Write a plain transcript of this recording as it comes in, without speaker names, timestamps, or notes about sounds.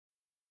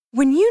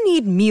When you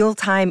need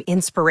mealtime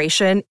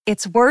inspiration,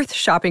 it's worth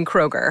shopping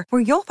Kroger,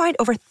 where you'll find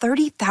over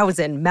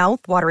 30,000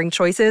 mouth-watering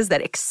choices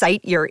that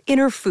excite your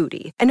inner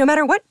foodie. And no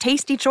matter what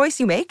tasty choice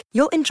you make,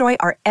 you'll enjoy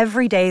our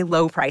everyday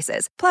low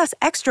prices, plus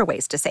extra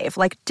ways to save,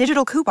 like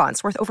digital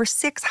coupons worth over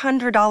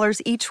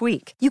 $600 each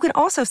week. You can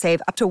also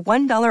save up to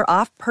 $1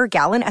 off per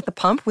gallon at the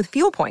pump with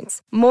fuel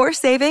points. More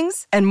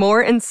savings and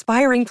more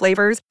inspiring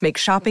flavors make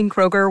shopping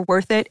Kroger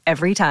worth it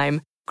every time.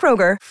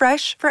 Kroger,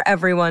 fresh for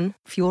everyone.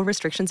 Fuel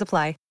restrictions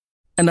apply.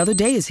 Another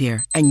day is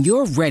here, and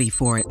you're ready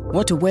for it.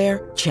 What to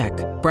wear? Check.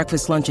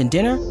 Breakfast, lunch, and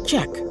dinner?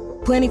 Check.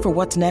 Planning for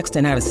what's next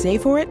and how to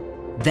save for it?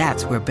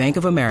 That's where Bank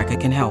of America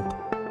can help.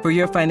 For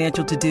your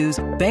financial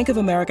to-dos, Bank of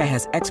America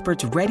has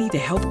experts ready to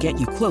help get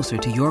you closer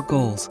to your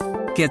goals.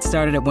 Get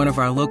started at one of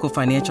our local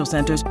financial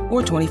centers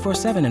or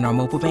 24/7 in our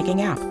mobile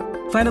banking app.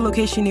 Find a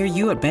location near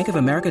you at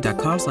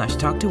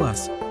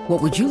bankofamerica.com/talktous.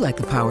 What would you like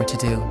the power to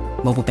do?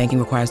 Mobile banking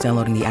requires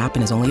downloading the app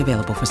and is only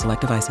available for select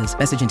devices.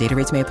 Message and data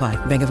rates may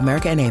apply. Bank of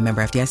America N.A.,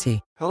 member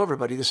FDIC. Hello,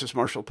 everybody. This is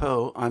Marshall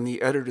Poe. I'm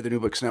the editor of the New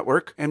Books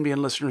Network.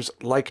 NBN listeners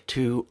like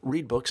to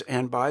read books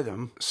and buy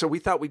them. So we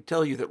thought we'd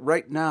tell you that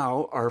right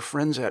now, our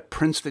friends at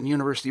Princeton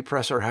University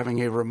Press are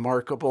having a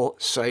remarkable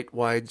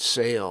site-wide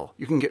sale.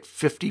 You can get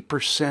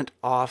 50%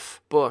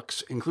 off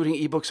books, including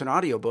ebooks and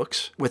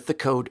audiobooks, with the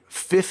code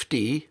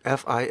 50,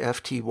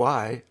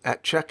 F-I-F-T-Y,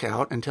 at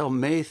checkout until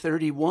May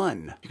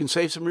 31. You can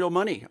save some real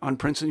money on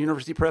Princeton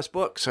University Press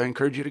books. I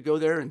encourage you to go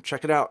there and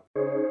check it out.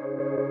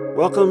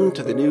 Welcome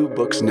to the New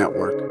Books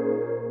Network.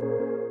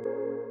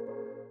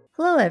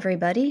 Hello,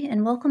 everybody,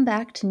 and welcome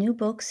back to New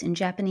Books in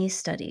Japanese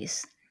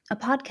Studies, a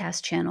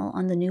podcast channel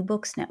on the New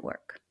Books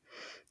Network.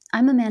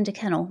 I'm Amanda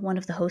Kennel, one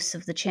of the hosts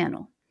of the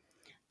channel.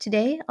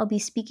 Today, I'll be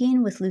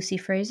speaking with Lucy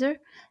Fraser,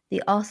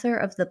 the author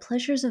of The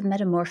Pleasures of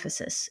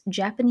Metamorphosis,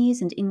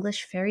 Japanese and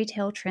English Fairy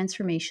Tale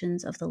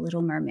Transformations of the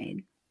Little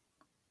Mermaid.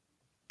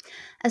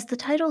 As the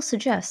title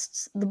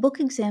suggests, the book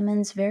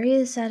examines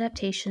various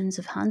adaptations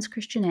of Hans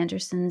Christian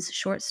Andersen's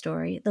short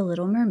story, The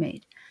Little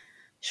Mermaid.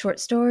 Short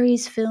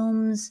stories,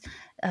 films,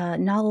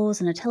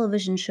 novels, and a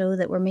television show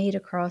that were made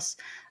across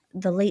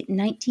the late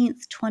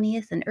 19th,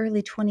 20th, and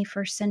early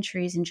 21st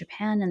centuries in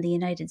Japan and the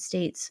United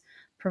States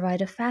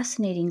provide a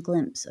fascinating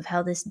glimpse of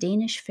how this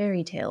Danish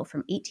fairy tale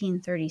from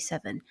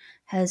 1837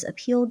 has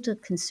appealed to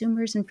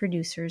consumers and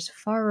producers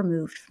far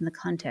removed from the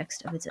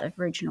context of its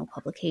original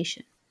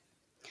publication.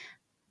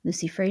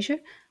 Lucy Fraser,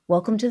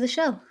 welcome to the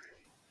show.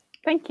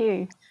 Thank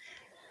you.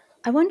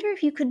 I wonder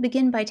if you could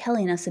begin by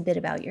telling us a bit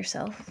about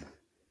yourself.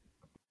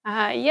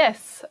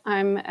 Yes,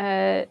 I'm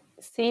a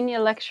senior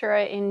lecturer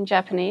in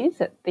Japanese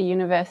at the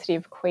University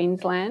of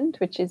Queensland,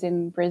 which is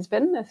in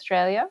Brisbane,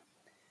 Australia.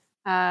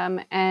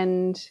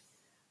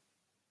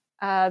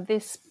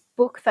 This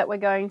book that we're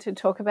going to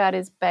talk about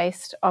is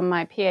based on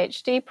my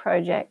PhD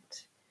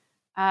project.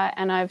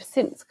 And I've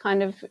since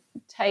kind of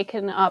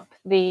taken up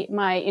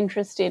my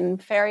interest in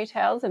fairy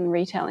tales and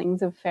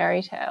retellings of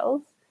fairy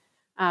tales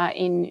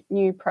in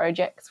new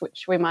projects,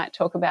 which we might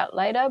talk about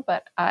later.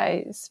 But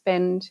I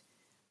spend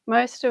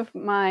most of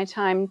my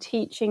time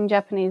teaching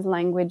Japanese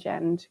language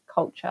and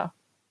culture,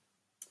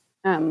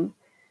 and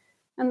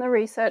the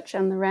research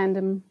and the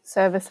random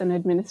service and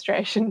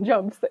administration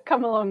jobs that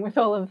come along with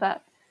all of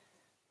that.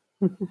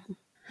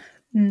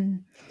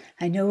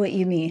 I know what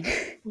you mean.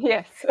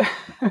 Yes.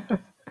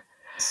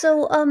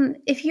 So,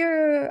 if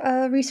you're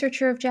a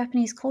researcher of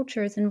Japanese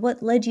culture, then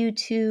what led you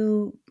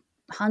to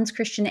Hans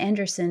Christian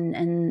Andersen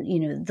and,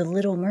 The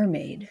Little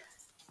Mermaid?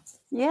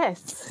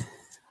 Yes,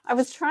 I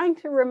was trying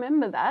to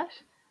remember that.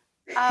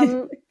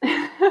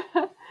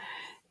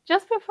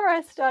 Just before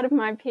I started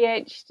my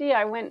PhD,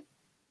 I went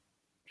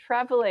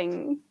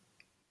traveling,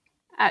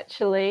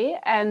 actually,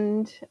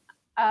 and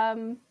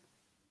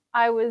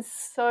I was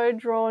so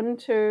drawn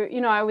to,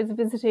 I was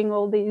visiting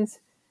all the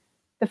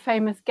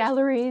famous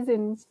galleries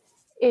in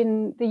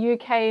the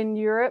UK and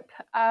Europe,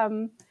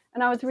 and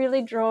I was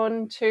really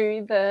drawn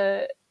to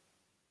the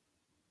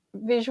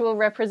visual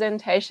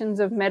representations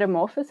of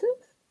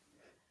metamorphosis.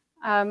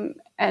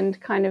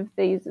 And kind of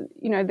these,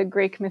 the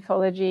Greek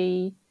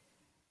mythology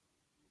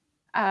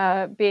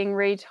being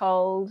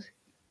retold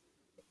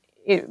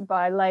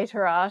by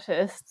later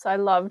artists. I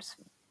loved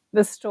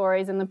the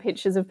stories and the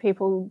pictures of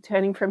people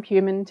turning from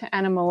human to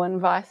animal and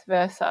vice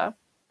versa.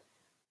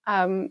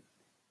 And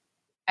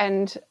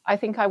I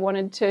think I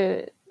wanted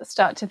to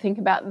start to think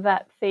about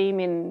that theme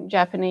in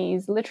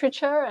Japanese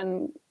literature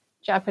and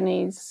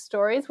Japanese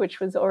stories, which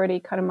was already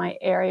kind of my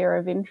area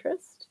of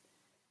interest.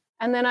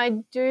 And then I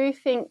do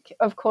think,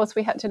 of course,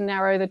 we had to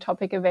narrow the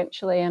topic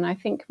eventually. And I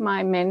think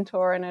my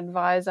mentor and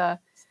advisor,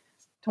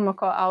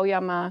 Tomoko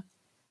Aoyama,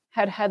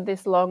 had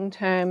this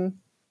long-term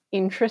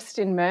interest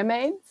in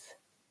mermaids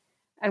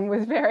and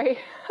was very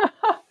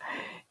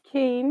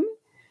keen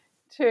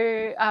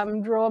to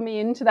draw me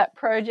into that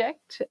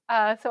project.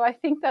 So I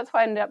think that's why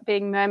I ended up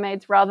being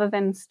mermaids rather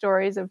than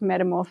stories of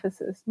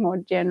metamorphosis more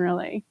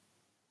generally.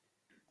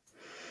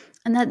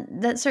 And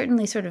that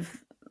certainly sort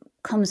of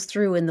comes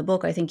through in the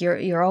book. I think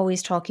you're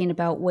always talking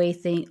about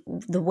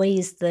the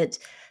ways that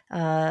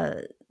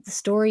the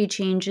story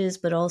changes,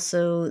 but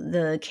also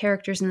the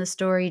characters in the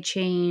story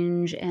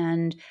change,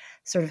 and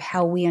sort of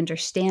how we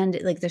understand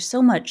it. Like there's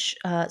so much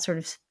sort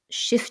of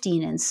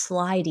shifting and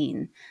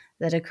sliding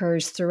that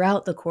occurs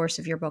throughout the course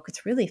of your book.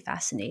 It's really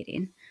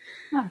fascinating.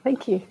 Oh,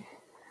 thank you.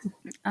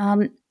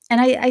 And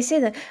I say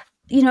that,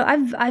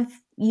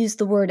 I've used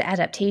the word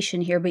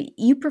adaptation here, but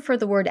you prefer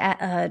the word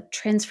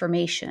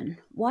transformation.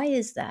 Why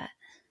is that?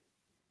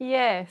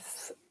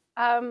 Yes.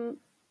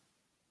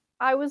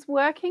 I was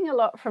working a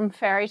lot from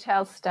fairy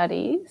tale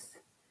studies,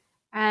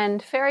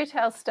 and fairy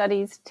tale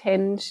studies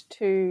tend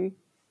to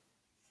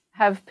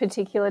have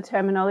particular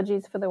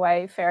terminologies for the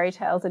way fairy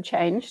tales are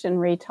changed and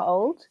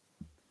retold.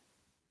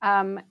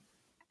 And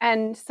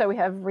so we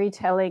have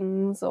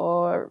retellings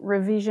or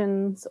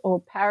revisions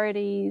or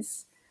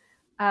parodies,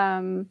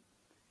 and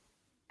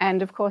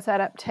of course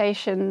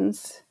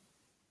adaptations.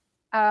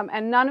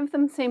 And none of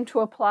them seem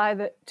to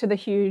apply to the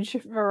huge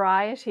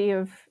variety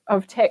of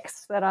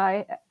texts that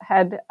I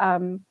had,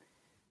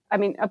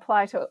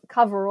 apply to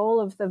cover all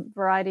of the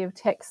variety of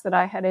texts that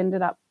I had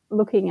ended up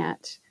looking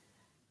at.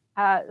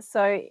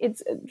 So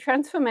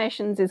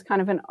transformations is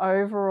kind of an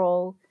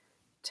overall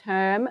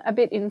term, a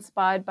bit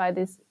inspired by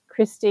this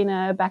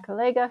Christina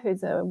Bakalega,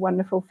 who's a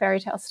wonderful fairy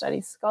tale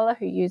studies scholar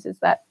who uses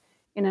that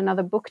in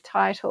another book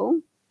title.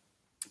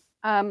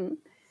 And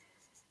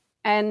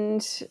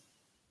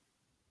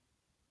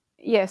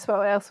yes,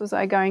 what else was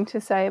I going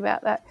to say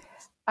about that?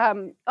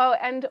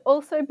 And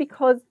also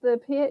because the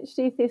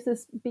PhD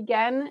thesis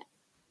began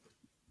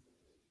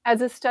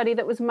as a study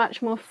that was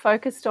much more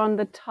focused on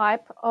the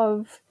type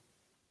of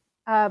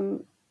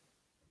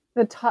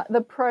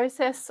the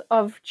process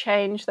of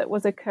change that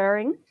was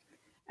occurring.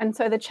 And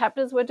so the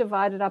chapters were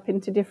divided up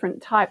into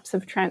different types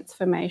of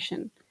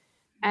transformation.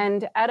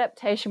 And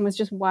adaptation was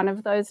just one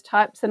of those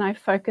types. And I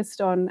focused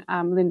on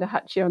Linda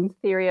Hutchion's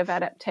theory of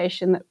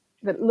adaptation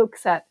that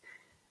looks at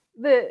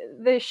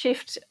the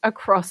shift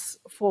across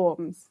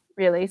forms,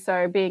 really.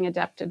 So being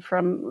adapted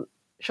from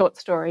short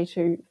story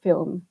to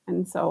film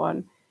and so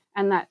on,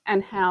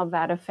 and how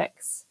that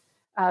affects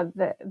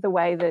the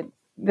way that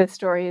the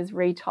story is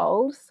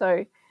retold.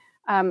 So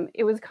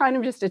it was kind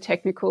of just a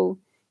technical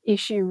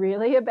issue,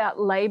 really, about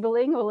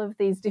labeling all of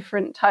these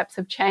different types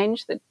of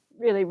change that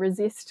really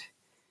resist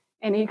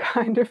any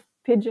kind of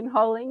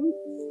pigeonholing.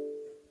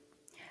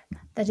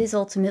 That is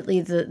ultimately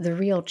the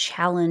real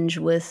challenge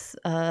with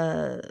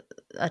a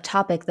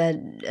topic that,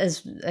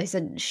 as I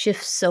said,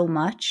 shifts so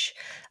much.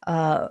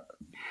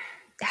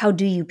 How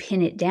do you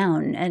pin it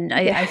down? And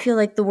I feel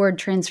like the word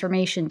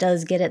transformation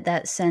does get at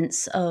that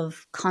sense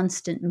of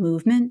constant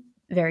movement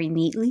very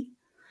neatly.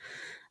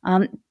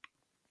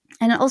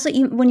 And also,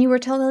 when you were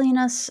telling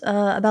us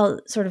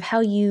about sort of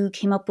how you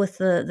came up with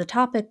the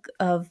topic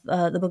of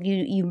the book,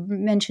 you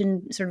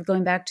mentioned sort of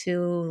going back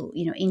to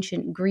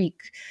ancient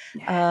Greek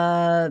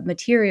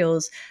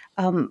materials.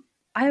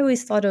 I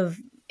always thought of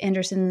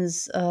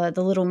Andersen's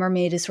The Little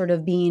Mermaid as sort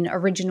of being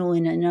original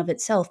in and of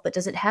itself, but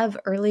does it have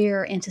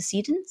earlier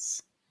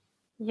antecedents?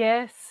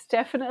 Yes,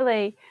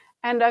 definitely.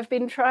 And I've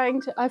been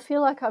I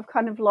feel like I've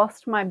kind of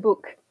lost my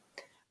book.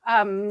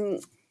 I'm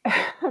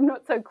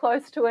not so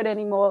close to it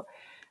anymore,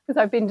 because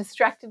I've been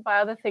distracted by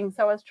other things.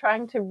 So I was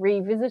trying to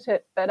revisit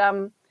it. But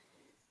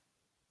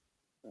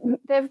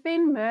there have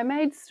been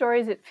mermaid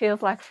stories, it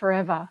feels like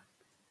forever,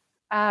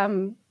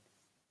 in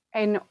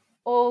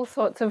all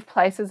sorts of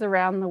places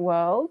around the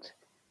world.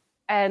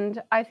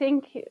 And I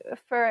think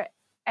for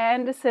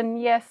Andersen,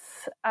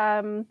 yes,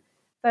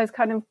 those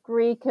kind of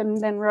Greek and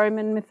then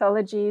Roman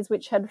mythologies,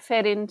 which had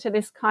fed into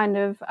this kind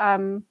of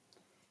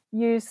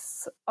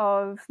use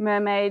of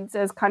mermaids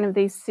as kind of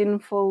these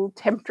sinful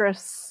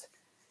temptress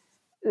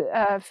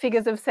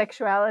figures of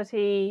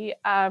sexuality,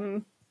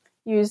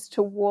 used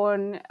to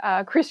warn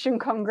Christian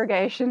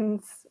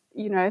congregations,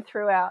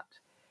 throughout,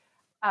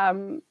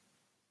 I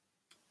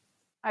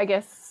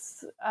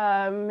guess,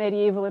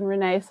 medieval and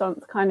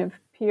Renaissance kind of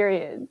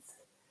periods.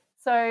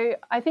 So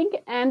I think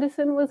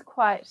Andersen was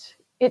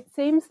it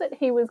seems that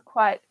he was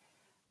quite,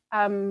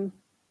 I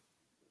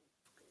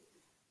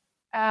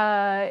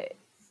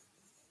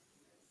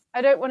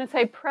don't want to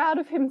say proud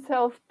of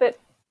himself, but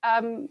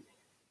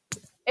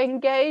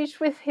engaged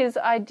with his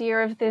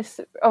idea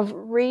of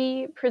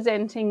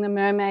representing the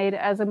mermaid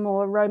as a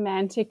more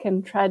romantic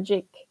and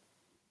tragic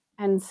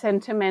and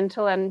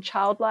sentimental and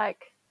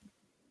childlike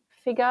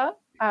figure,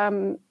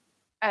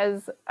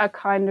 as a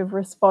kind of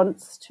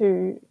response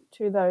to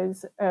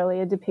those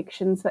earlier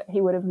depictions that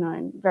he would have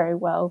known very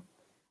well.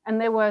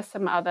 And there were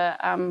some other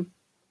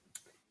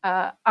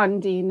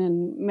Undine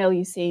and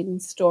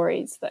Melusine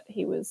stories that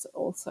he was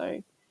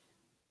also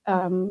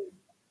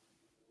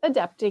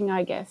adapting,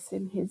 I guess,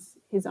 in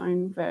his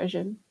own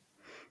version.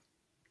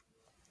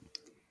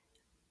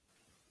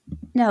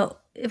 Now,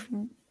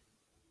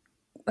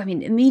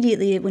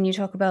 immediately when you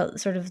talk about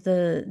sort of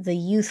the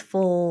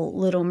youthful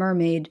Little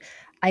Mermaid,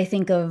 I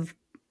think of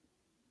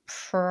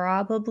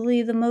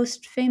probably the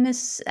most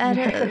famous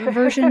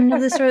version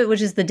of the story,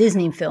 which is the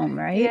Disney film,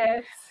 right?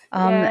 Yes.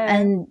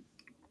 And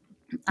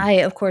I,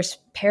 of course,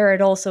 pair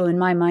it also in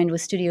my mind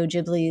with Studio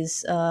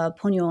Ghibli's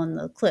Ponyo on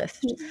the Cliff,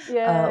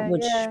 Yeah,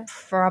 which yeah.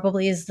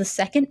 probably is the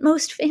second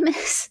most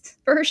famous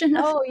version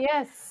of. Oh,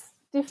 yes.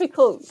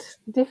 Difficult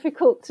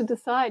to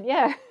decide.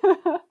 Yeah.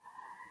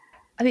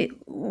 I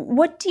mean,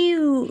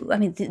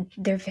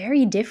 they're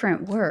very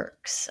different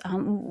works.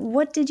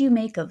 What did you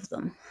make of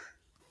them?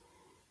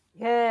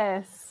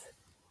 Yes.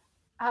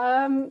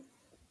 When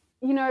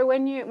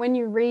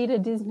you read a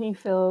Disney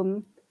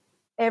film,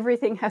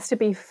 everything has to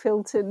be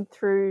filtered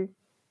through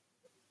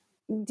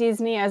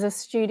Disney as a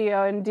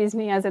studio and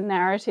Disney as a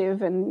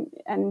narrative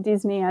and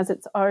Disney as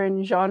its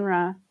own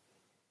genre,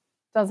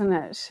 doesn't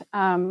it?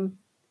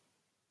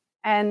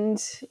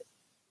 And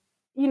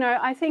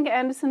I think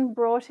Anderson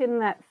brought in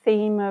that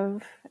theme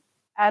of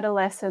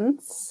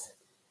adolescence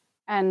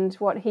and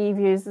what he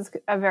views as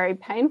a very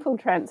painful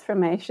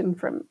transformation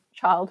from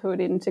childhood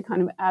into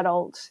kind of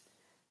adult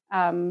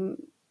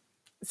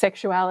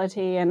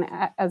sexuality and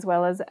as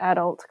well as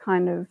adult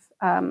kind of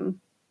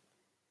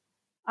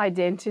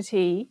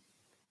identity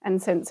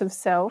and sense of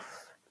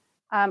self.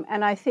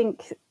 And I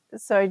think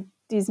so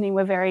Disney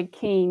were very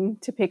keen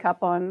to pick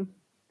up on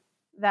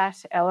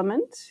that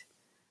element.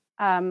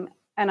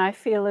 And I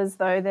feel as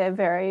though they're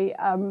very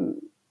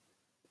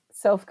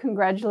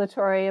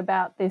self-congratulatory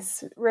about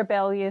this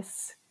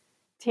rebellious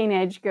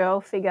teenage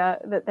girl figure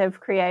that they've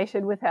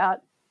created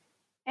without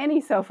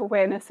any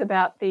self-awareness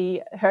about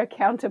her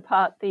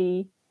counterpart,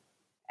 the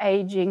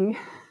aging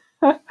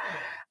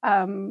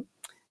kind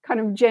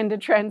of gender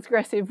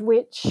transgressive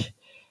witch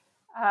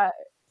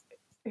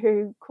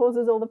who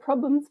causes all the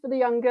problems for the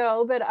young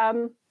girl. But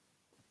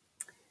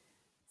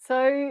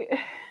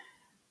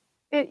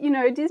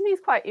Disney's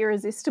quite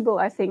irresistible,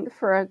 I think,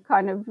 for a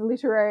kind of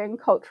literary and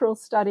cultural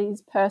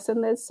studies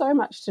person. There's so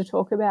much to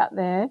talk about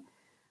there.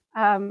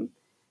 And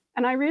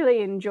I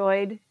really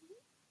enjoyed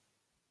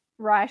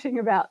writing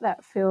about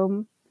that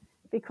film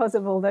because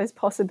of all those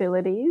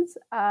possibilities.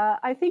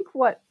 I think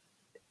what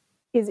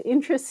is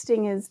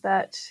interesting is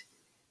that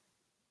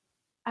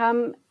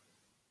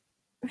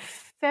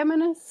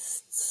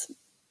feminists,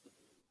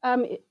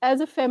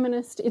 as a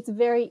feminist, it's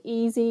very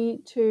easy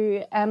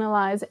to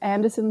analyse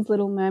Anderson's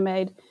Little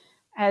Mermaid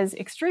as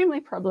extremely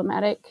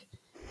problematic,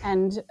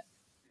 and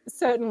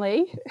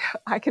certainly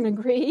I can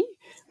agree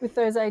with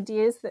those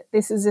ideas that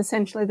this is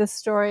essentially the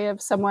story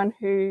of someone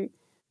who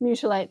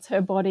mutilates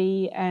her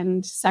body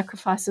and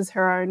sacrifices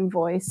her own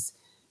voice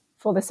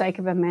for the sake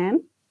of a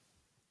man.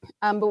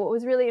 But what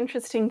was really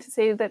interesting to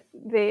see that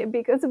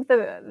because of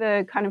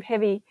the kind of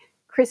heavy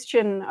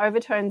Christian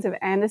overtones of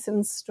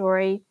Anderson's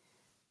story,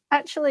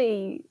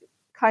 actually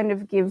kind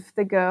of give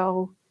the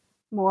girl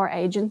more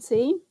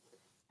agency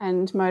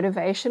and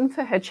motivation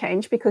for her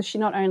change, because she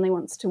not only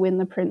wants to win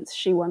the prince,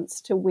 she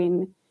wants to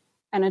win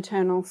an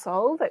eternal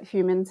soul that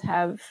humans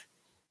have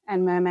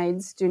and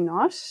mermaids do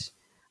not.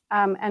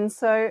 And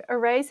so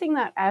erasing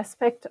that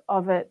aspect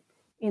of it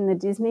in the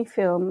Disney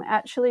film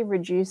actually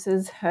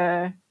reduces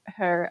her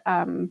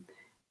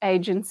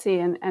agency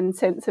and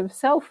sense of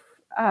self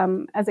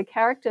as a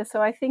character.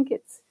 So I think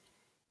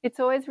it's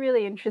always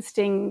really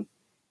interesting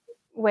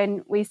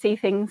when we see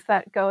things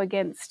that go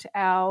against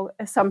our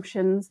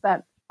assumptions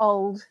that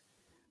old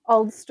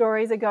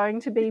stories are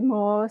going to be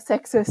more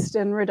sexist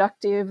and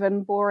reductive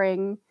and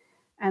boring,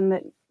 and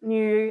that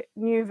new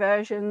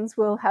versions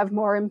will have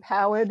more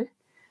empowered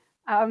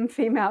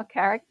female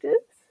characters.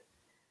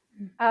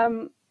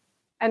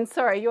 And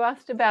sorry, you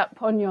asked about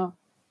Ponyo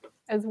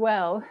as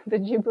well, the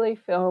Ghibli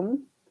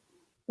film,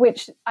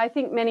 which I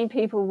think many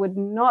people would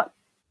not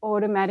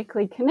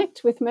automatically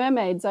connect with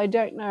mermaids. I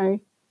don't know.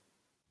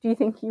 Do you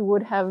think you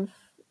would have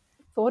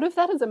thought of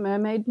that as a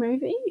mermaid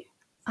movie?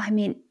 I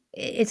mean,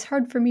 it's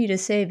hard for me to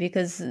say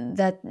because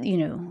that,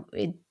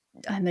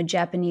 I'm a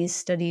Japanese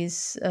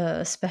studies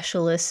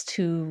specialist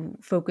who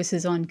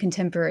focuses on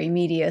contemporary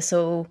media.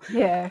 So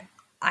yeah,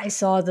 I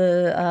saw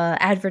the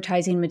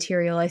advertising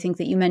material, I think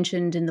that you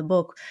mentioned in the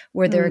book,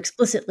 where they're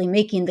explicitly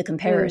making the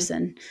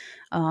comparison.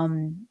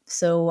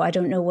 So I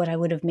don't know what I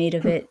would have made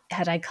of it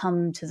had I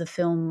come to the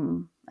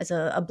film as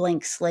a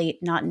blank slate,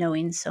 not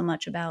knowing so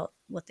much about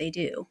what they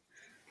do.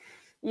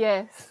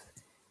 Yes.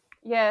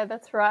 Yeah,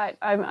 that's right.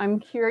 I'm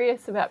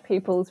curious about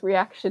people's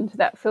reaction to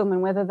that film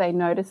and whether they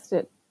noticed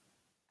it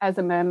as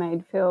a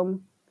mermaid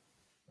film.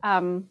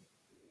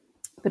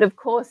 But of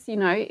course,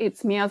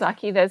 it's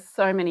Miyazaki. There's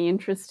so many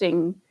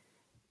interesting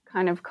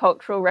kind of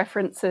cultural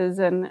references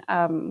and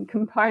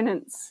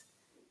components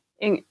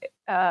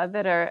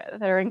that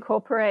are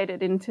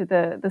incorporated into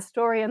the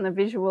story and the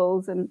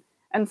visuals.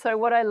 And so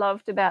what I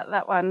loved about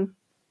that one,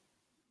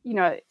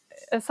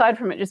 aside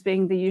from it just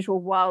being the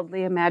usual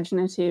wildly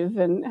imaginative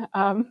and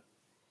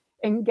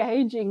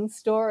engaging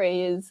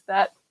story, is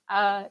that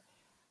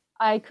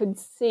I could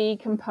see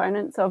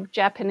components of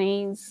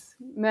Japanese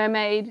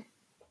mermaid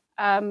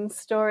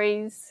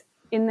stories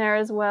in there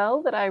as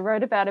well that I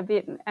wrote about a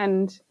bit,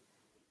 and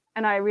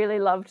I really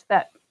loved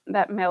that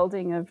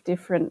melding of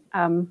different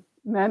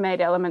mermaid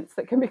elements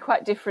that can be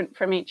quite different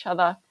from each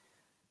other.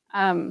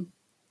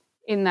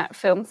 in that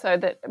film, so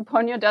that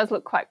Ponyo does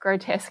look quite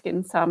grotesque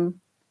in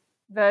some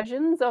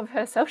versions of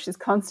herself. She's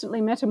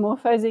constantly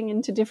metamorphosing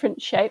into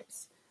different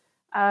shapes,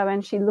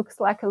 and she looks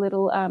like a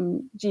little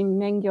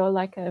jimengyo,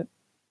 like a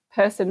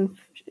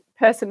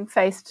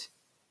person-faced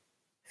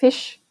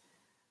fish,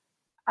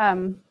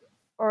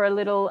 or a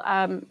little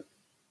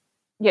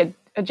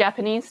a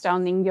Japanese-style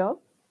ningyo,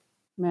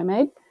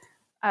 mermaid,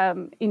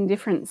 in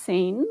different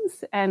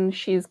scenes. And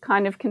she's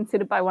kind of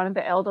considered by one of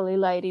the elderly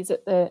ladies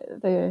at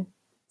the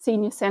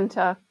senior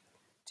centre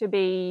to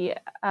be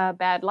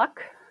bad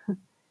luck.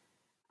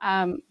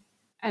 And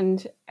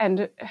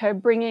her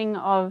bringing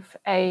of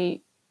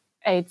a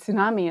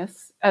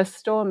tsunami, a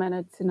storm and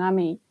a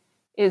tsunami,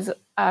 is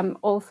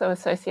also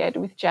associated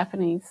with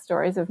Japanese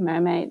stories of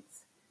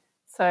mermaids.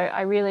 So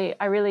I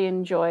really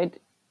enjoyed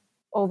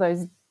all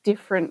those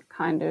different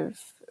kind of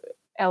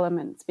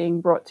elements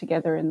being brought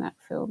together in that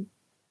film.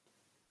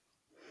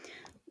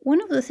 One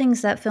of the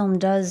things that film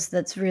does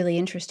that's really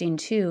interesting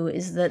too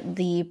is that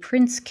the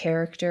prince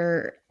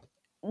character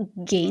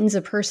gains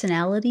a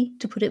personality,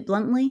 to put it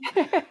bluntly.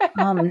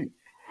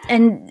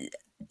 And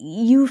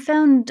you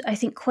found, I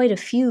think, quite a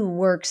few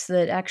works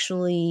that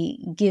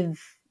actually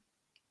give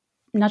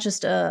not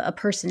just a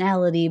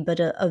personality, but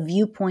a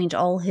viewpoint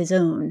all his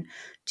own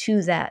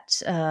to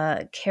that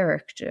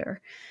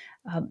character.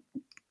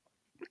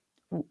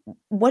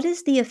 What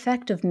is the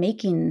effect of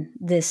making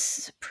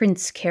this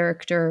prince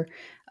character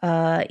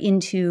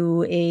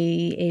into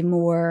a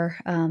more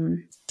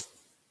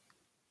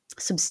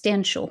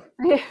substantial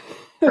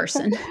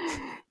person?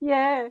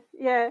 Yeah,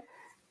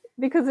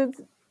 because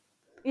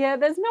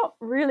there's not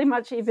really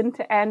much even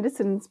to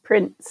Anderson's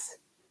Prince,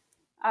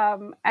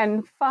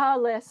 and far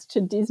less to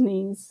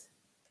Disney's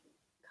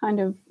kind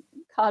of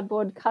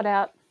cardboard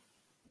cutout,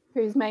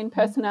 whose main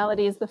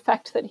personality is the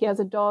fact that he has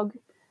a dog,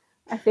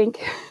 I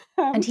think.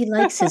 And he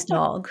likes his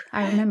dog.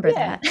 I remember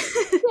that.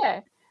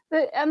 Yeah,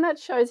 and that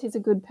shows he's a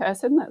good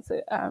person. That's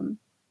it.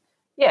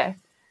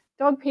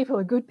 Dog people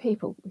are good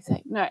people, we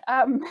say. No,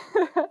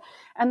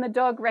 and the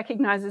dog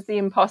recognizes the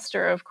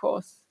imposter, of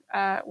course,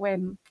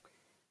 when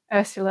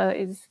Ursula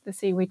the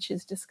sea witch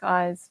is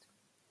disguised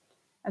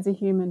as a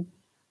human.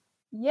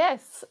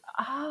 Yes.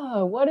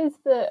 What is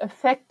the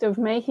effect of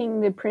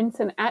making the prince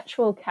an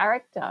actual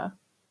character?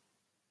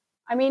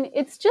 I mean,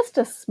 it's just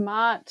a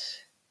smart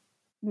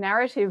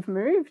narrative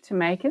move to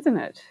make, isn't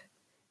it?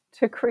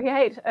 To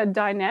create a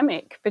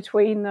dynamic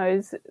between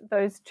those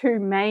two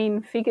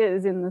main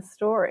figures in the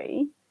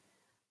story.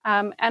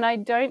 And I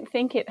don't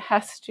think it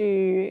has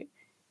to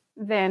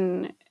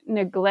then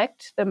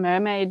neglect the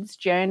mermaid's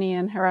journey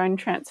and her own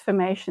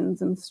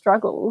transformations and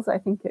struggles. I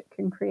think it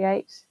can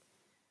create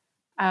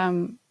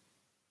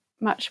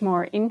much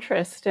more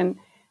interest.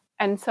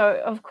 And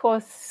so, of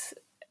course,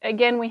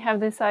 again, we have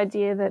this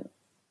idea that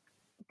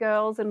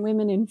girls and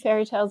women in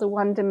fairy tales are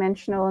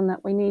one-dimensional and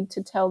that we need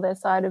to tell their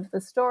side of the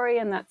story,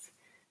 and that's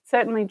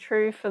certainly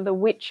true for the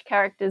witch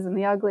characters and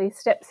the ugly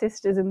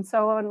stepsisters and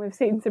so on. We've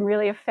seen some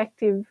really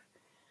effective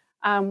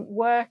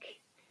work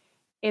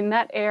in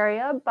that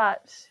area,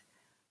 but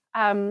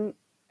in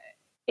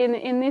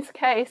this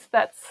case,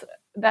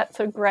 that's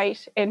a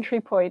great entry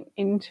point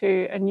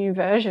into a new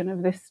version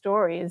of this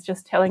story, is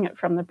just telling it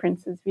from the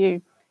prince's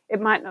view.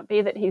 It might not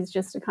be that he's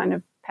just a kind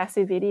of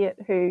passive idiot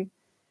who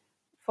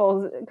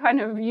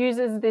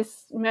uses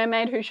this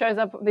mermaid who shows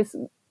up, this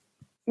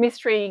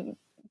mystery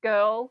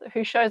girl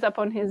who shows up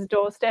on his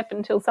doorstep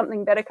until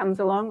something better comes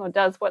along, or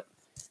does what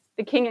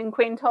the king and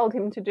queen told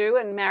him to do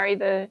and marry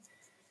the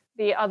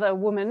other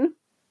woman.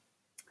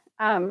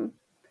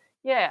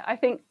 I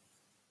think,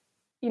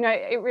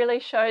 it really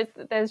shows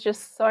that there's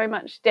just so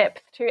much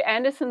depth to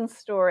Anderson's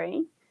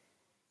story,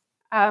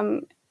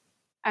 and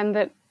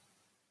that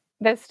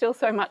there's still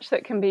so much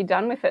that can be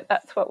done with it.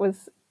 That's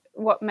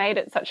what made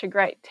it such a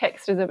great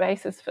text as a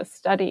basis for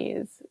study,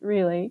 is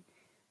really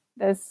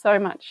there's so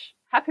much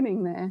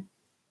happening there.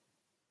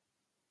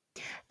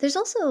 There's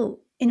also,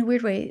 in a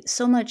weird way,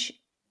 so much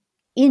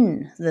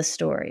in the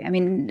story. I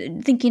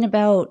mean, thinking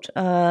about,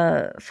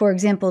 for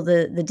example,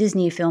 the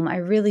Disney film, I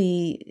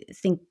really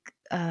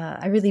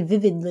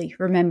vividly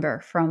remember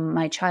from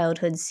my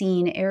childhood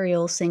seeing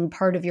Ariel sing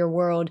Part of Your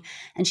World,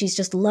 and she's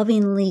just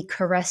lovingly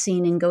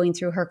caressing and going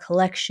through her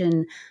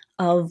collection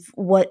of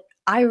what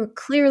I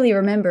clearly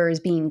remember as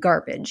being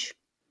garbage.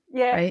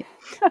 Yeah. Right?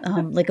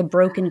 Like a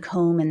broken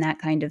comb and that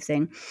kind of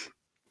thing.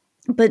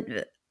 But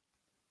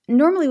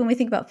normally when we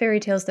think about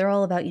fairy tales, they're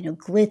all about,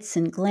 glitz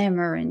and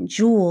glamour and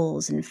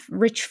jewels and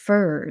rich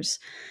furs.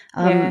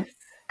 Yes.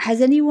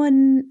 Has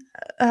anyone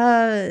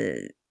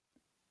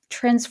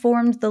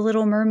transformed the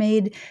Little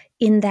Mermaid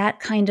in that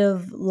kind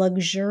of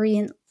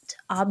luxuriant,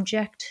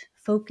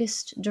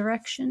 object-focused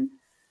direction?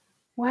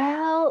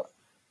 Well,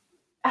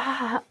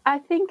 I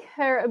think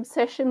her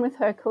obsession with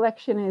her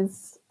collection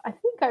is, I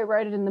think I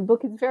wrote it in the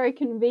book, is very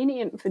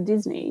convenient for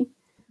Disney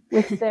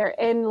with their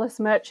endless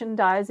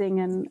merchandising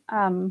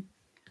and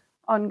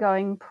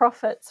ongoing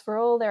profits for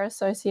all their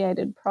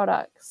associated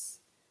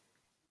products.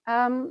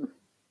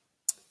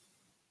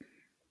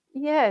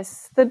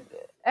 Yes,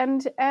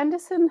 and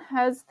Anderson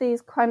has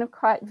these kind of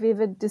quite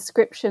vivid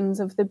descriptions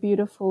of the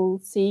beautiful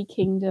sea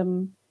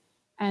kingdom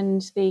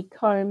and the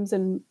combs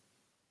and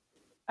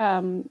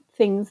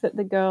things that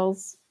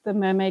the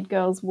mermaid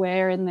girls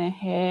wear in their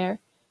hair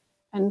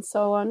and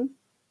so on.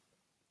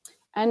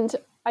 And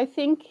I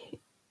think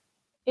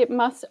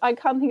I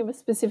can't think of a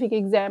specific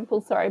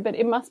example, but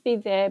it must be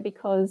there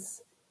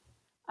because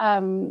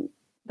one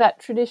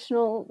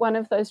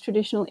of those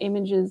traditional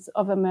images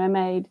of a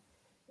mermaid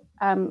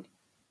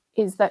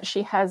is that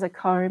she has a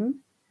comb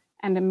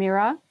and a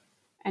mirror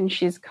and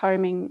she's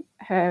combing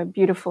her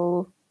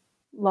beautiful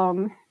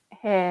long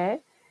hair.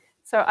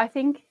 So I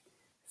think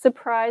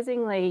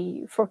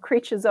surprisingly for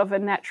creatures of a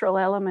natural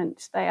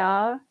element, they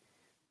are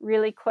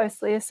really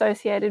closely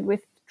associated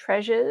with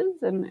treasures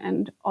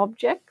and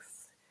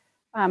objects,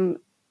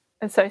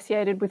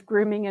 associated with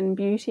grooming and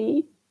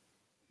beauty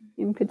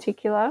in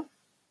particular.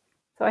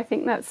 So I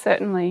think that's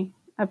certainly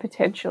a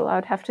potential. I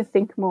would have to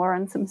think more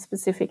on some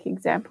specific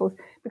examples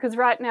because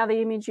right now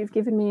the image you've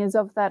given me is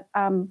of that,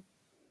 in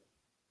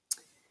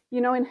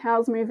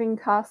Howl's Moving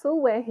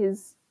Castle where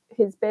his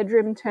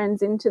bedroom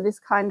turns into this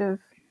kind of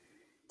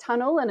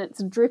tunnel and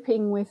it's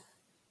dripping with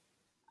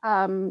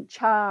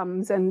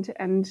charms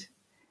and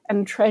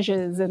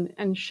treasures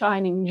and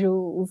shining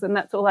jewels, and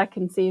that's all I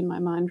can see in my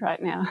mind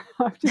right now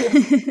after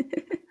your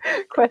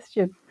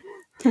question.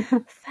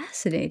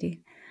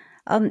 Fascinating.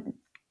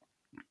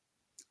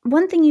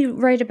 One thing you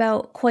write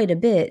about quite a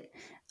bit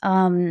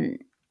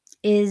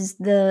is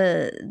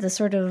the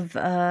sort of,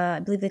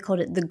 I believe they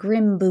called it the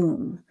grim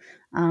boom,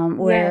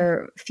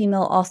 where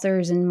female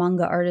authors and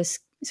manga artists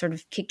sort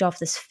of kicked off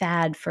this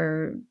fad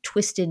for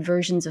twisted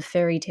versions of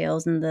fairy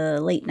tales in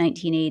the late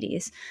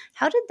 1980s.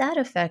 How did that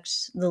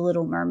affect The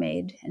Little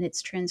Mermaid and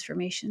its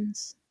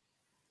transformations?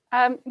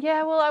 Well,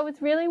 I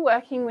was really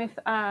working with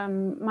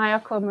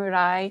Mayako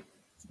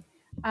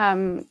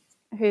Murai,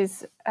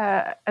 who's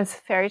a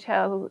fairy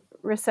tale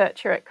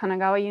researcher at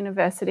Kanagawa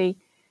University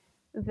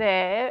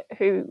there,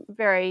 who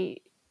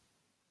very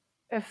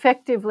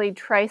effectively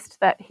traced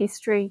that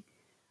history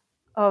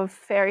of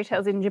fairy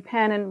tales in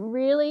Japan, and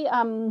really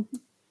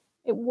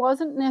it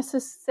wasn't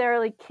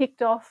necessarily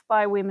kicked off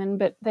by women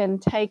but then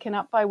taken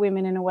up by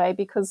women in a way,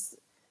 because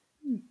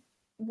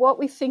what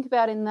we think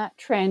about in that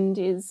trend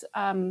is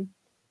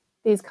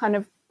these kind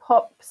of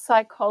pop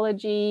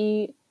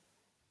psychology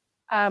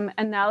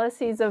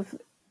analyses of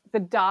the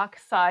dark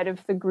side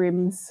of the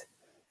Grimm's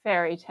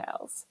fairy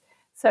tales.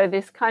 So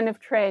this kind of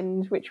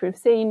trend, which we've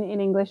seen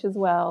in English as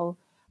well,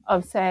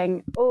 of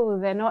saying, oh,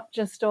 they're not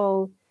just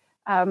all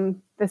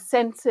the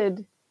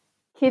censored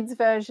kids'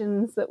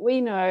 versions that we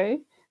know.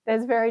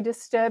 There's very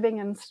disturbing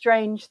and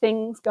strange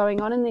things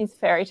going on in these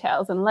fairy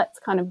tales, and let's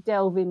kind of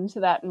delve into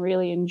that and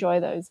really enjoy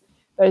those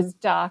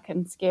dark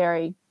and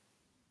scary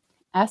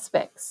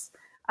aspects.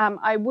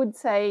 I would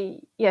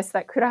say, yes,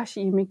 that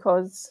Kurashi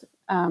Yumiko's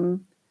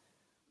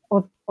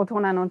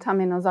Otona no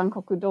Tame no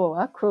Zankoku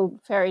Dowa, Cruel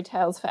Fairy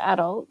Tales for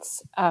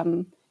Adults,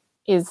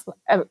 is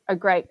a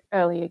great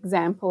early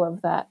example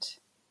of that.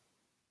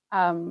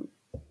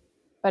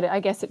 But I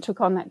guess it took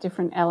on that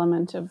different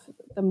element of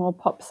the more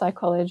pop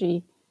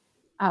psychology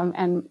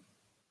and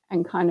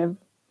kind of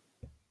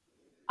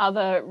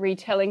other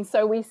retelling.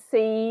 So we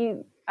see,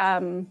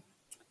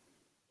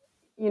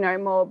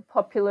 more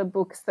popular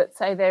books that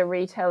say they're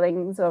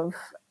retellings of,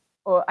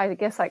 or I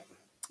guess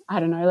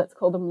let's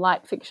call them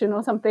light fiction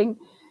or something,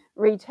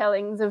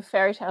 retellings of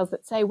fairy tales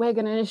that say we're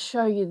going to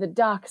show you the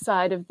dark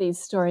side of these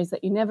stories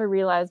that you never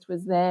realized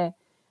was there.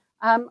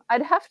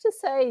 I'd have to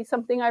say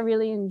something I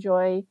really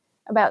enjoy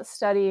about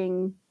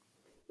studying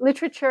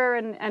literature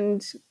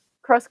and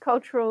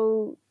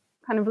cross-cultural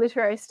kind of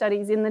literary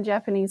studies in the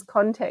Japanese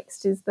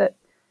context is that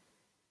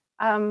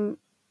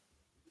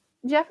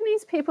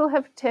Japanese people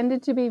have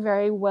tended to be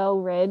very well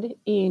read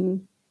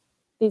in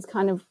these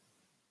kind of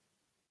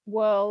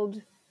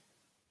world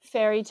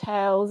fairy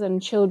tales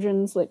and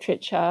children's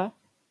literature.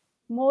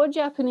 More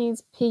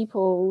Japanese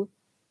people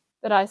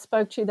that I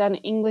spoke to than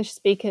English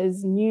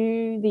speakers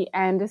knew the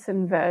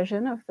Anderson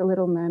version of The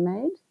Little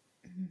Mermaid.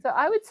 So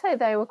I would say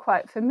they were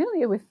quite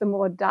familiar with the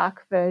more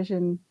dark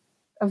version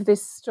of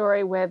this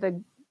story where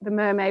the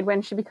mermaid,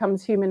 when she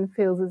becomes human,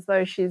 feels as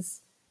though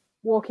she's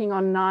walking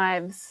on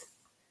knives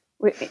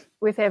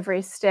with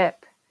every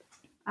step.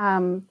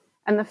 And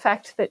the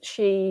fact that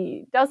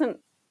she doesn't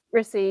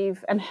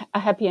receive a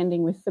happy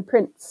ending with the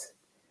prince,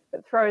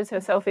 but throws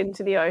herself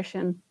into the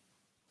ocean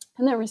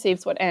and then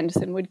receives what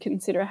Anderson would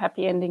consider a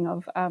happy ending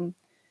of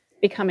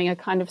becoming a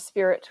kind of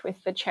spirit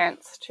with the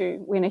chance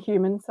to win a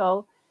human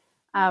soul.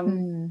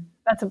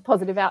 That's a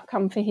positive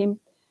outcome for him.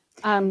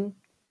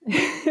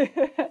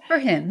 For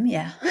him,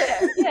 yeah.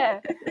 Yeah.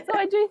 So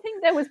I do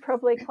think there was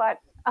probably quite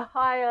a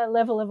higher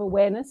level of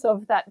awareness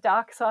of that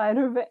dark side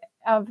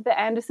of the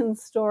Anderson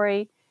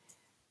story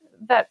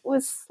that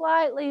was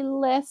slightly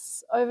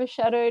less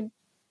overshadowed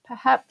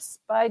perhaps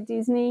by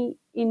Disney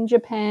in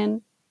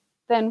Japan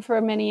than for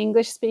many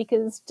English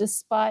speakers,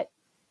 despite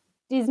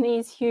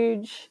Disney's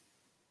huge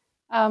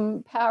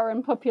power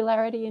and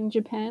popularity in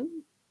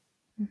Japan.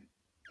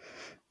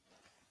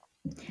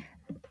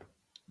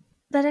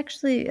 That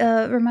actually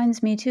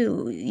reminds me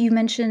too. You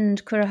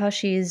mentioned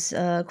Kurahashi's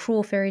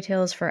cruel fairy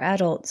tales for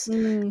adults,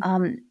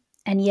 and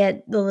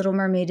yet The Little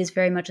Mermaid is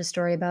very much a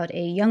story about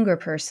a younger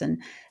person.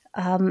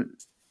 Um,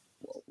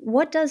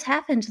 what does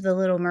happen to The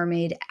Little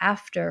Mermaid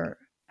after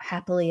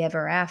Happily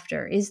Ever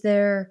After? Is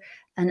there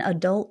an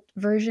adult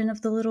version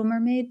of The Little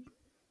Mermaid?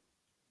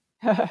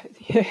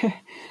 Yeah.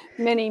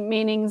 Many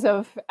meanings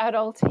of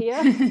adult here,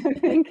 I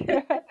think.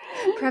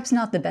 Perhaps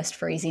not the best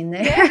phrasing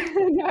there.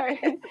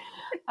 Yeah,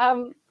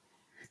 no.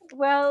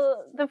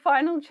 Well, the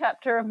final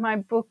chapter of my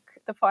book,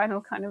 the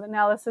final kind of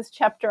analysis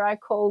chapter, I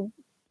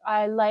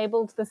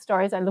labeled the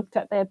stories I looked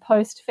at, they're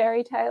post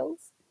fairy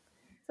tales.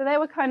 So they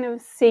were kind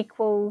of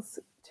sequels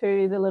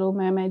to the Little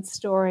Mermaid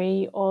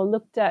story, or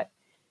looked at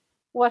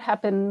what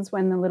happens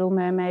when the Little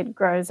Mermaid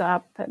grows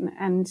up,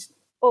 and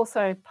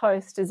also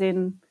post as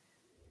in,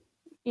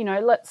 you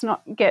know, let's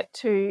not get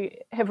too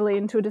heavily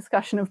into a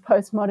discussion of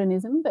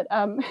postmodernism, but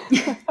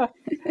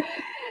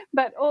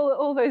but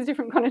all those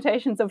different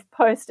connotations of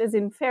post, as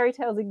in fairy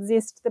tales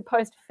exist, the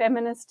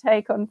post-feminist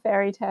take on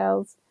fairy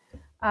tales.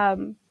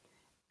 And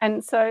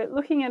so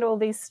looking at all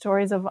these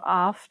stories of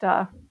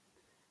after,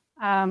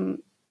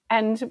 and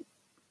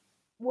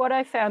what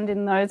I found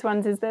in those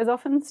ones is there's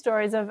often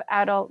stories of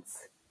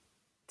adults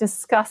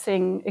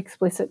discussing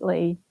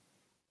explicitly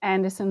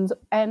Anderson's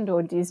and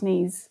or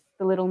Disney's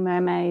The Little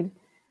Mermaid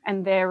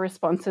and their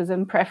responses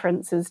and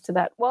preferences to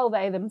that, while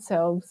they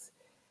themselves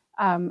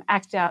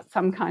act out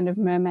some kind of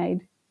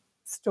mermaid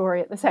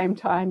story at the same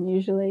time,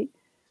 usually.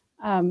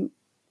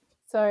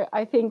 So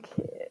I think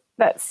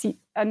that's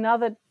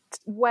another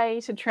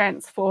way to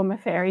transform a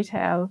fairy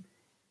tale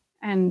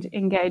and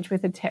engage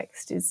with a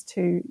text, is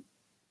to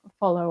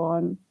follow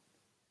on,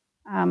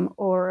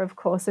 or of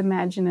course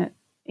imagine it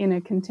in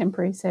a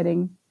contemporary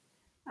setting.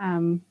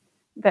 I'm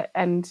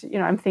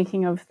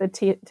thinking of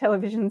the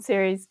television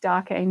series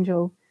Dark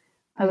Angel.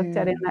 I looked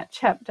at in that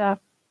chapter,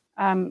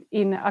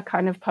 in a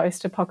kind of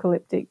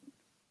post-apocalyptic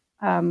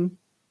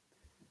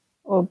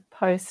or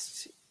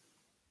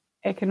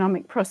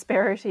post-economic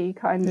prosperity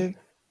kind of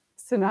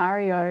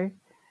scenario.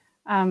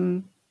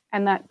 And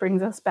that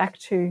brings us back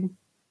to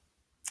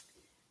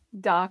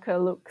darker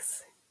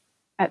looks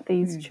at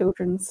these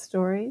children's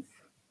stories.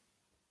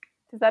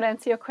 Does that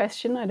answer your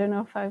question? I don't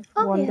know if I've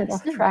wandered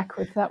off track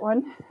with that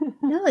one.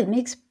 No, it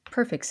makes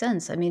perfect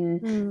sense. I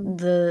mean,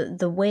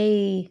 the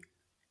way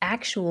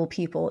actual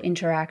people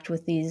interact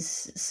with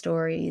these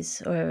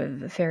stories or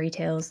fairy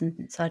tales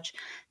and such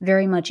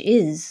very much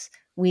is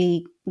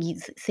we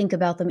think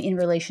about them in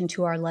relation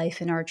to our life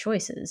and our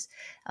choices.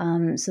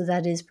 So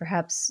that is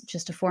perhaps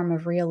just a form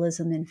of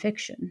realism in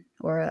fiction,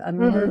 or a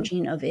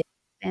merging of it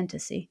in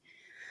fantasy.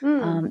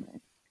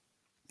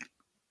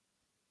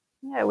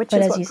 Which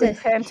is what good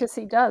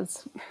fantasy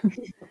does.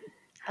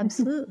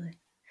 Absolutely.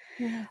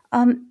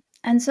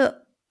 And so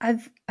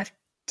I've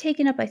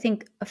taken up, I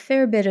think, a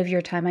fair bit of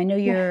your time. I know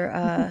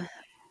you're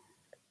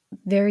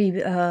very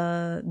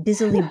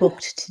busily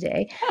booked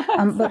today.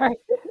 But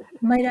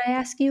might I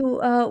ask you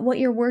what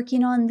you're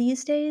working on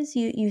these days?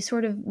 You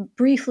sort of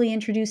briefly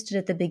introduced it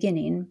at the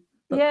beginning,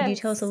 but could you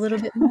tell us a little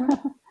bit more?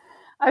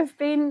 I've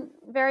been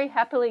very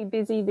happily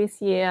busy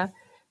this year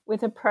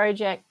with a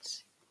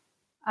project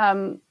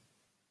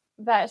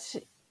that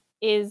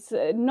is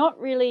not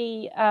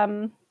really,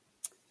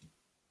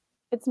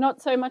 it's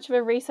not so much of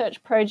a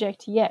research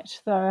project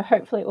yet, though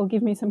hopefully it will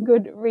give me some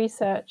good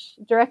research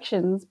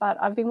directions. But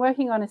I've been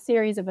working on a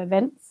series of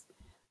events,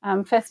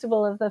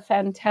 Festival of the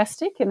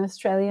Fantastic in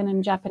Australian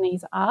and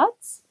Japanese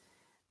arts.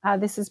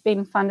 This has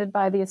been funded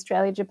by the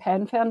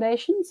Australia-Japan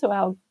Foundation, so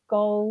our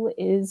goal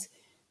is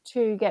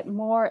to get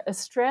more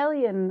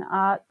Australian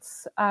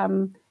arts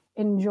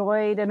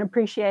enjoyed and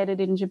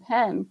appreciated in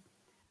Japan.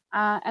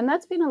 And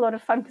that's been a lot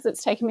of fun because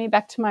it's taken me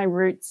back to my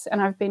roots,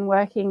 and I've been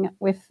working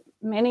with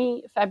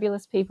many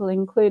fabulous people,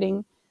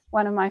 including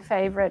one of my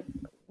favourite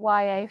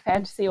YA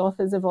fantasy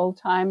authors of all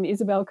time,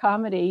 Isabel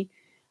Carmody,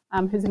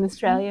 who's an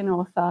Australian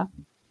author,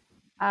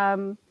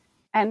 and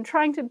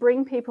trying to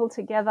bring people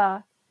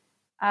together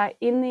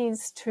in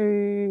these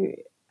two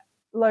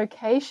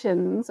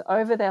locations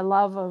over their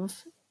love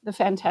of the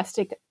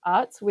fantastic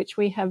arts, which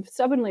we have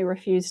stubbornly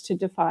refused to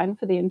define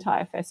for the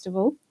entire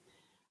festival.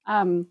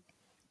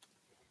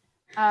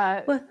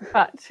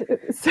 But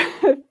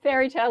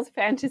fairy tales,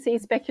 fantasy,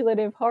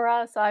 speculative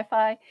horror,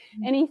 sci-fi,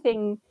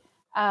 anything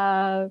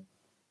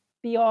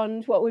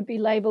beyond what would be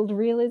labelled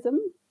realism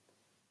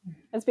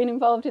has been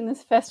involved in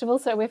this festival.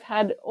 So we've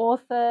had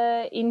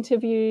author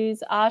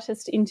interviews,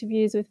 artist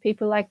interviews with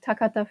people like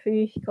Takata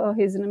Fuyuhiko,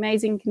 who's an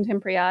amazing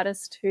contemporary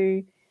artist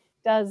who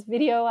does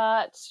video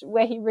art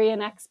where he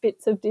reenacts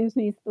bits of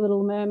Disney's The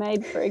Little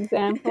Mermaid, for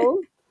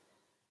example.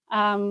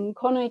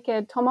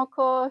 Konoike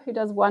Tomoko, who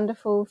does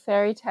wonderful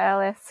fairy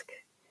tale-esque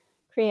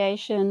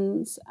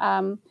creations.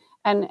 And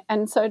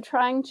so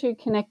trying to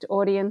connect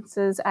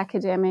audiences,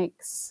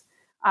 academics,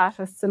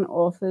 artists and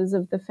authors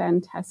of the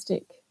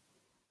fantastic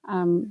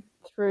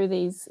through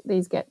these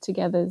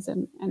get-togethers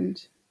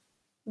and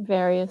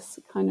various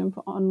kind of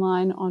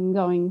online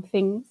ongoing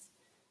things.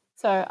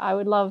 So I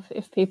would love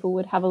if people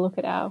would have a look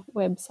at our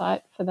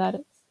website for that.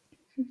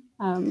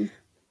 It's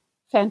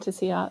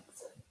Fantasy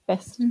Arts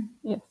Fest.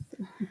 Yes.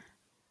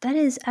 That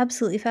is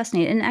absolutely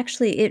fascinating. And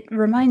actually, it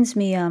reminds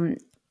me,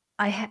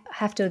 I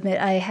have to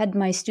admit, I had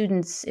my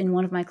students in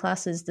one of my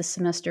classes this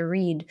semester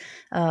read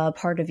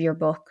part of your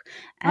book,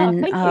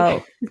 and thank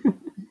you.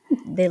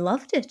 they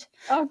loved it.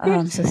 Oh,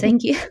 good. So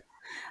thank you.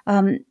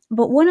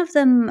 But one of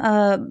them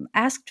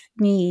asked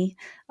me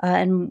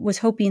and was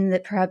hoping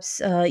that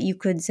perhaps you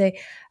could say,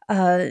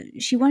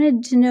 she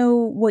wanted to know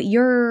what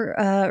your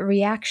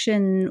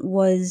reaction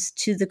was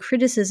to the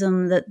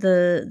criticism that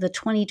the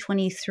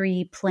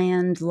 2023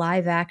 planned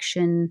live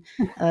action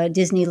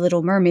Disney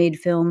Little Mermaid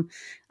film,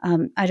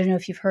 I don't know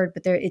if you've heard,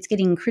 but it's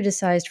getting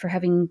criticized for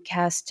having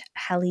cast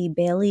Halle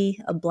Bailey,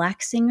 a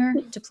black singer,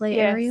 to play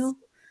Yes. Ariel.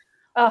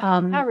 Oh,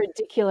 how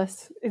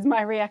ridiculous is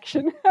my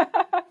reaction.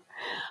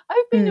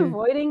 I've been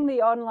avoiding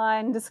the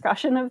online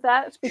discussion of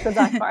that because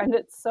I find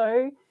it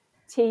so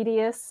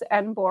tedious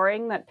and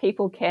boring that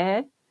people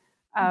care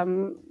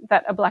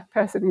that a black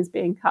person is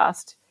being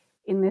cast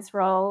in this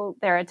role.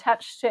 They're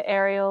attached to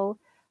Ariel.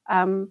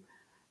 I'm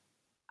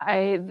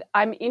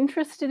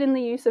interested in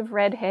the use of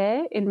red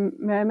hair in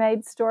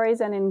mermaid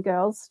stories and in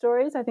girls'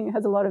 stories. I think it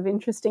has a lot of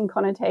interesting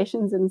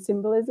connotations and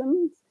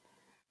symbolisms.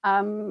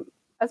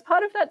 As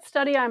part of that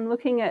study, I'm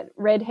looking at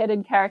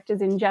red-headed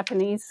characters in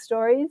Japanese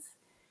stories,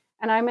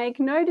 and I make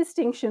no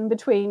distinction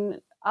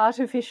between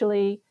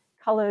artificially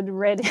coloured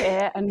red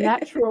hair and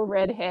natural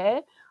red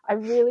hair. I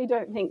really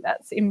don't think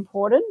that's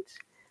important.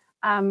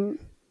 And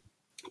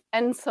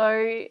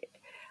so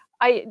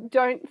I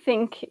don't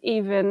think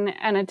even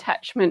an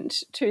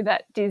attachment to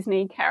that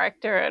Disney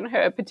character and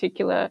her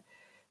particular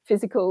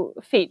physical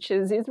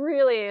features is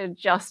really a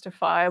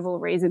justifiable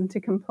reason to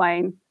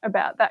complain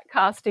about that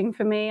casting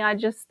for me. I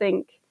just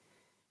think,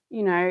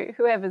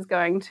 whoever's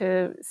going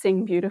to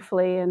sing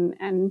beautifully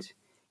and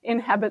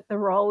inhabit the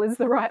role is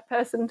the right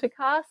person to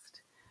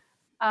cast.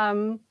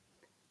 And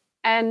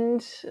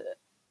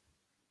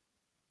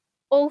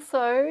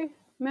also,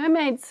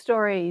 mermaid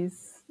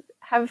stories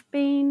have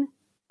been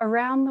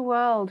around the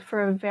world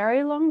for a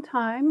very long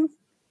time,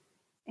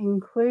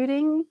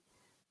 including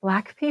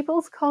Black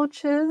people's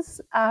cultures,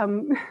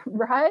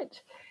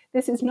 right?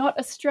 This is not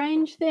a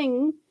strange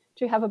thing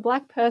to have a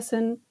Black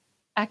person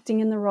acting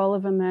in the role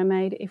of a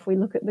mermaid if we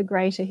look at the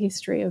greater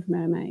history of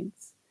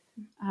mermaids.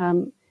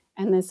 And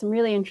there's some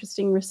really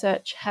interesting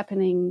research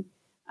happening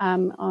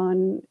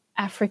on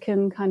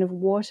African kind of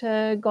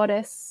water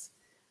goddess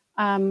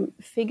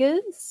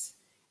figures.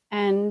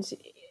 And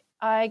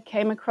I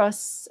came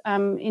across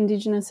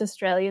Indigenous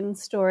Australian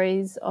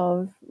stories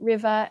of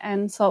river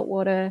and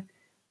saltwater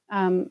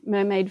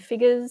mermaid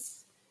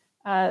figures.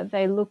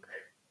 They look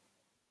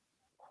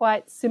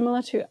quite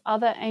similar to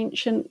other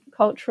ancient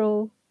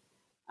cultural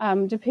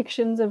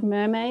depictions of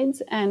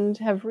mermaids and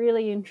have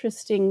really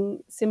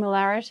interesting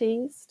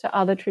similarities to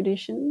other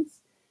traditions.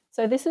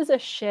 So this is a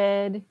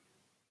shared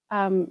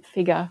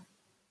figure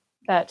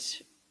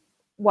that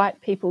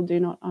white people do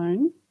not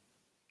own.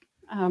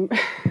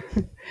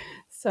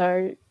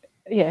 So,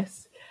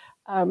 yes.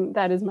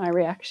 That is my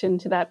reaction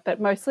to that.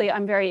 But mostly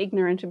I'm very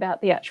ignorant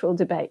about the actual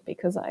debate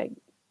because I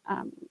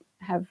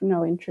have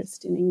no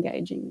interest in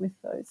engaging with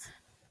those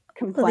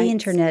complaints. Well, the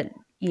internet,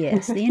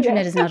 yes, the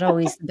internet is not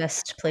always the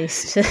best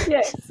place to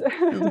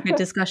look at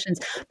discussions.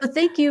 But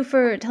thank you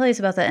for telling us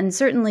about that. And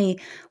certainly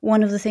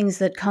one of the things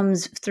that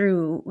comes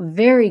through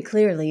very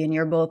clearly in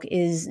your book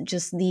is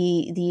just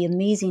the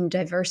amazing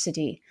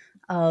diversity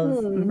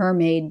of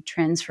mermaid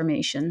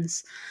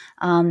transformations.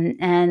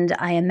 And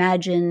I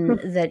imagine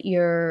that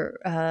your,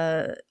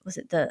 was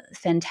it the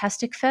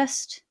Fantastic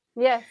Fest?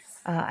 Yes.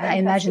 I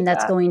imagine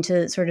that's going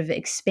to sort of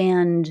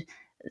expand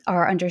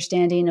our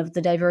understanding of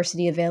the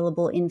diversity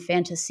available in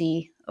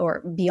fantasy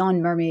or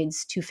beyond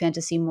mermaids to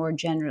fantasy more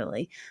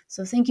generally.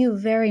 So thank you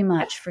very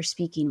much for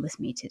speaking with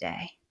me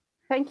today.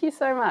 Thank you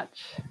so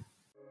much.